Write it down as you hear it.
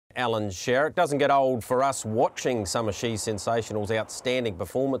Allan Sharrock. Doesn't get old for us watching some of She's Sensational's outstanding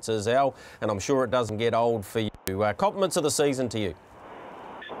performances, Al, and I'm sure it doesn't get old for you. Compliments of the season to you.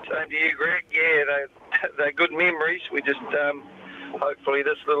 Same to you, Greg. Yeah, they're good memories. We just, hopefully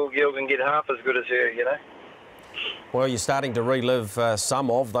this little girl can get half as good as her, you know. Well, you're starting to relive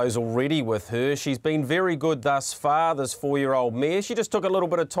some of those already with her. She's been very good thus far, this 4-year-old mare. She just took a little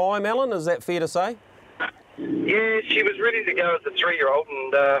bit of time, Allan, is that fair to say? Yeah, she was ready to go as a 3-year-old,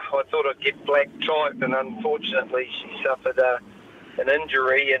 and I thought I'd get black type, and unfortunately she suffered an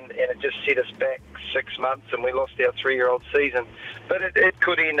injury, and it just set us back 6 months, and we lost our 3-year-old season. But it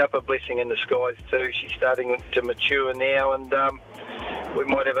could end up a blessing in disguise too. She's starting to mature now, and we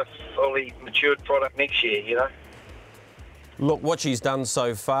might have a fully matured product next year, you know. Look, what she's done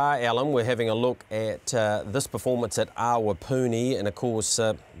so far, Allan, we're having a look at this performance at Awapuni, and of course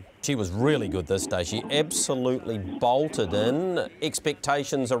she was really good this day. She absolutely bolted in.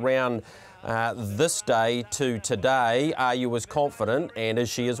 Expectations around this day to today, are you as confident, and is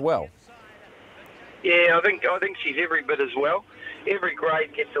she as well? Yeah, I think she's every bit as well. Every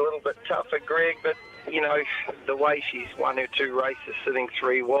grade gets a little bit tougher, Greg, but you know, the way she's won her 2 races sitting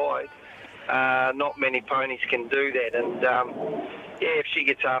 3 wide, not many ponies can do that, and yeah, if she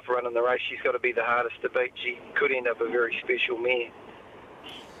gets half a run in the race, she's got to be the hardest to beat. She could end up a very special mare.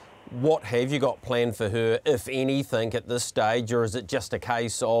 What have you got planned for her, if anything, at this stage, or is it just a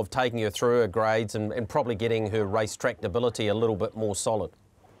case of taking her through her grades and probably getting her race tractability a little bit more solid?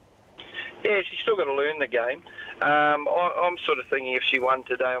 Yeah, she's still got to learn the game. I'm sort of thinking if she won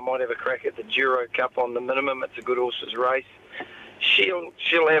today, I might have a crack at the Duro Cup on the minimum. It's a good horse's race.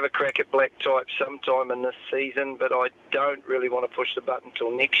 She'll have a crack at black type sometime in this season, but I don't really want to push the button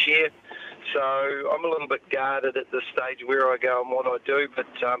until next year. So I'm a little bit guarded at this stage where I go and what I do, but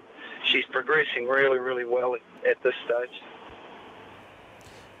she's progressing really, really well at this stage.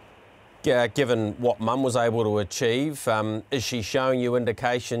 Given what Mum was able to achieve, is she showing you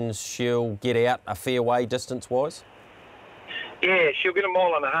indications she'll get out a fair way distance-wise? Yeah, she'll get a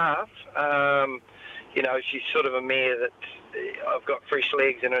 1.5 miles. You know, she's sort of a mare that I've got fresh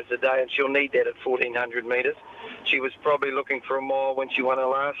legs in her today, and she'll need that at 1,400 metres. She was probably looking for a mile when she won her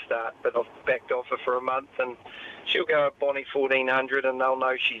last start, but I've backed off her for a month, and she'll go at Bonnie 1,400, and they'll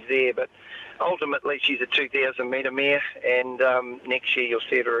know she's there. But ultimately, she's a 2,000 metre mare, and next year you'll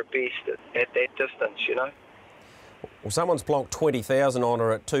see her at best at that distance, you know. Well, someone's plonked 20,000 on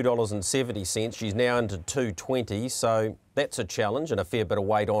her at $2.70. She's now into $2.20, so that's a challenge and a fair bit of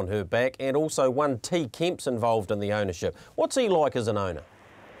weight on her back. And also one T. Kemp's involved in the ownership. What's he like as an owner?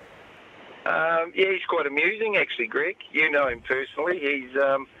 Yeah, he's quite amusing, actually, Greg. You know him personally.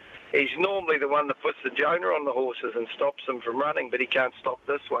 He's normally the one that puts the Jonah on the horses and stops them from running, but he can't stop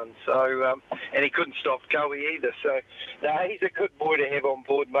this one. So, and he couldn't stop Coe either. So, no, he's a good boy to have on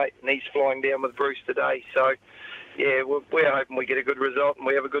board, mate, and he's flying down with Bruce today. So, yeah, we're hoping we get a good result and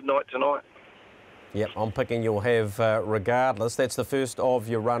we have a good night tonight. Yep, I'm picking you'll have regardless. That's the first of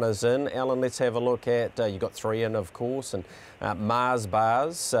your runners in. Allan, let's have a look at, you got 3 in, of course, and Mars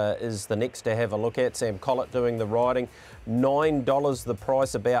Bars is the next to have a look at. Sam Collett doing the riding. $9 the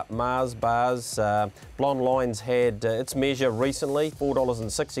price about Mars Bars. Blonde Lines had its measure recently,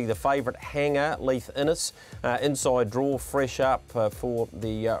 $4.60. The favourite Hanger, Leith Innes. Inside draw, fresh up for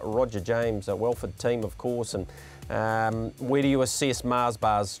the Roger James Welford team, of course. And where do you assess Mars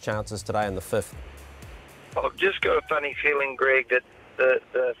Bars' chances today in the 5th? I've just got a funny feeling, Greg, that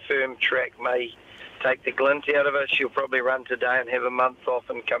the firm track may take the glint out of her. She'll probably run today and have a month off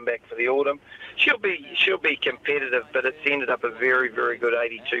and come back for the autumn. She'll be competitive, but it's ended up a very, very good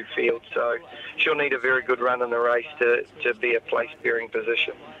 82 field, so she'll need a very good run in the race to be a place-bearing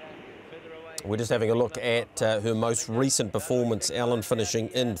position. We're just having a look at her most recent performance, Allan, finishing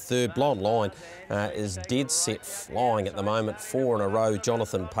in 3rd. Blonde Line is dead set flying at the moment, 4 in a row.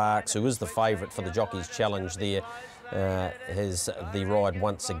 Jonathan Parks, who is the favourite for the Jockeys Challenge there, has the ride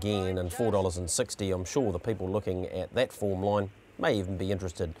once again, and $4.60. I'm sure the people looking at that form line may even be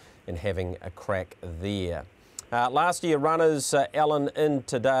interested in having a crack there. Last year runners, Allan in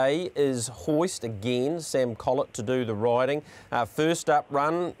today is Hoist again, Sam Collett to do the riding. First up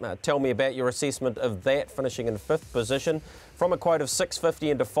run, tell me about your assessment of that, finishing in 5th position. From a quote of $6.50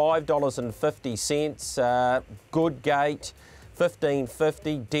 into $5.50, good gate,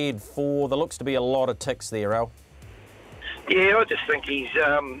 15.50, dead 4. There looks to be a lot of ticks there, Al. Yeah, I just think he's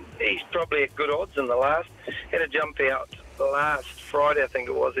probably at good odds in the last. Had a jump out last Friday, I think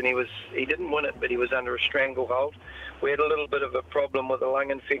it was, and he didn't win it, but he was under a stranglehold. We had a little bit of a problem with a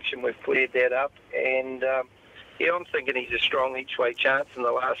lung infection. We've cleared that up, and yeah, I'm thinking he's a strong each-way chance in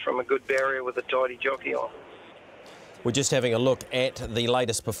the last from a good barrier with a tidy jockey on. We're just having a look at the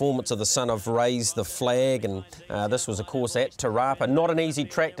latest performance of the son of Raise the Flag, and this was, of course, at Te Rapa. Not an easy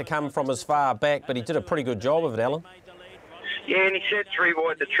track to come from as far back, but he did a pretty good job of it, Allan. Yeah, and he sat 3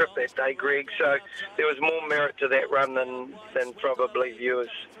 wide the trip that day, Greg, so there was more merit to that run than probably viewers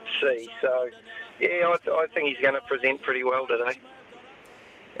see. So, yeah, I think he's going to present pretty well today.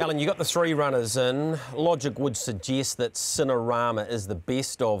 Allan, you got the 3 runners in. Logic would suggest that Cinerama is the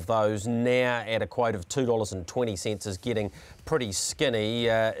best of those. Now at a quote of $2.20 is getting pretty skinny.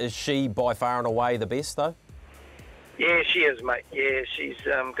 Is she by far and away the best, though? Yeah, she is, mate. Yeah, she's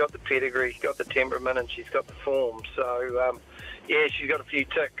got the pedigree, got the temperament, and she's got the form. So, yeah, she's got a few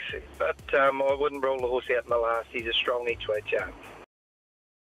ticks. But I wouldn't rule the horse out in the last. He's a strong each-way chance.